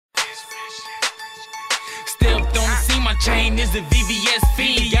chain is a VVS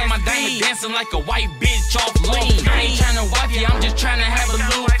fiend. Got my diamond dancing like a white bitch off lean. I ain't tryna wife you, I'm just tryna have a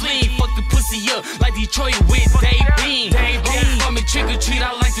little fling. Fuck the pussy up like Detroit with Dave Bean. Don't for me trick or treat,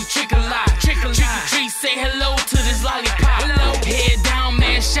 I like to trick a lot. Trick or treat, say hello to this lollipop. Head down,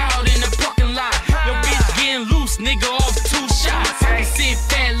 man, shout in the parking lot. Your bitch getting loose, nigga, off 2 shots. They sit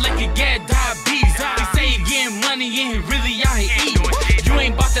fat like a got diabetes. They say you getting money and he really out here eating. You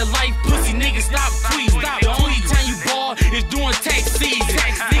ain't bout that life, pussy, nigga, stop tweeting. The only time you ball is during tax season.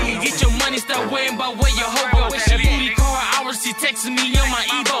 Nigga, get your money, stop worrying about where your hoe go. That booty call hours, she texting me on my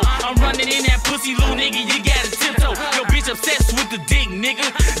Evo. I'm running in that pussy, little nigga, you gotta tiptoe. Your bitch obsessed with the dick, nigga,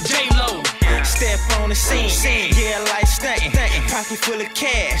 J-Lo. Step on the scene, yeah, like stuntin'. Pocket full of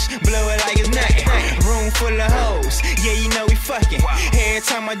cash, blow it like it's nothing. Room full of hoes, yeah, you know we fucking. Every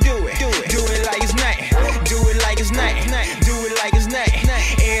time I do it like it's nothing. Do it like it's nothing. Do it like it's nothing.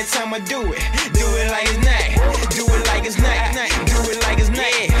 Every time I do it like it's nothing. Do it like it's nothing. Do it like it's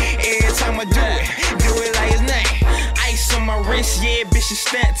nothing. Every time I do it like it's nothing. Ice on my wrist, yeah, bitch, it's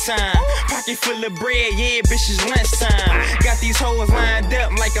stunt time. Pocket full of bread, yeah, bitch, it's lunchtime. Got these hoes lined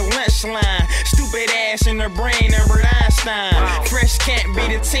up like a lunch line. Stupid ass in her brain, Albert Einstein. Fresh can't be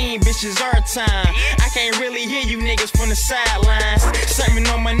the team, bitch, it's our time. I can't really hear you niggas from the sidelines. Something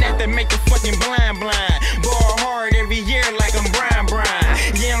on my neck that make the fucking blind. Ball hard every year like I'm Brian.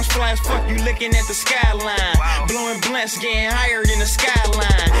 Yeah, I'm fly as fuck, you looking at the skyline. Blowing blunts, getting higher than the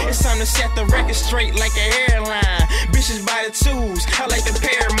skyline. It's time to set the record straight like an airline. Bitches by the twos, I like the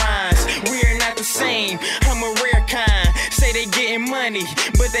pair of mines. We're not the same, I'm a rare kind. Say they getting money,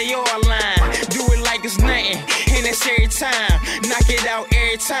 but they all lying. Do it like it's nothing, and that's every time. Knock it out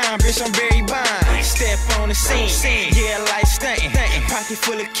every time, bitch, I'm very blind. Step on the scene, yeah, like stuntin'. Pocket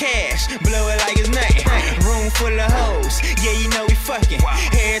full of cash, blow it like it's nothing. Room full of hoes, yeah, you know we fucking.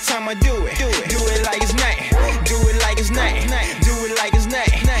 Every time I do it like it's nothing. Do it like it's nothing. Do it like it's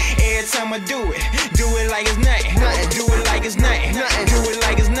nothing. Every time I do it like it's nothing. Do it like it's nothing. Do it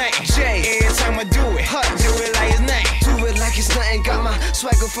like it's nothing. Every time I do it like it's nothing. Do it like it's nothing. Got my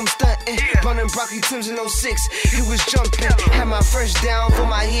swagger from stuntin'. Running broccoli Tims in 06. He was jumping. Had my first down from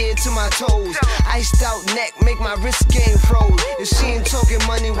my head to my toes. Iced out neck, make my wrist game froze. If she ain't talking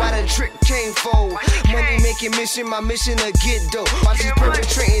money, why the trick can't fold? Money making mission, my mission to get dough. While she's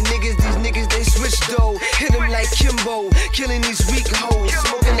perpetrating niggas, these niggas they switch though. Hit them like Kimbo, killing these weak hoes.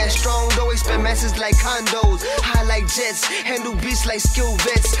 Smoking that strong dough, expand masses like condos. High like jets, handle beats like skill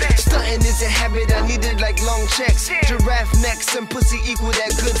vets. Stunting is a habit, I need it like long checks. Giraffe necks and pussy equal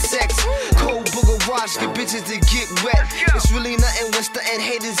that good sex. Cold booger watch, get bitches to get wet. It's really nothing when stunting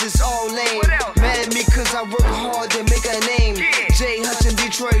haters, it's all lame. Mad at me cause I work hard to make a name. J Hutch in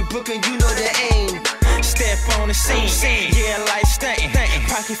Detroit, Brooklyn, you know the aim. Step on the scene, yeah, like stuntin'.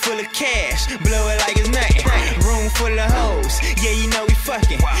 Pocket full of cash, blow it like it's nothing. Room full of hoes, yeah, you know we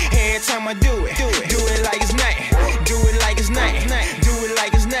fucking. Every time I do it like it's nothing.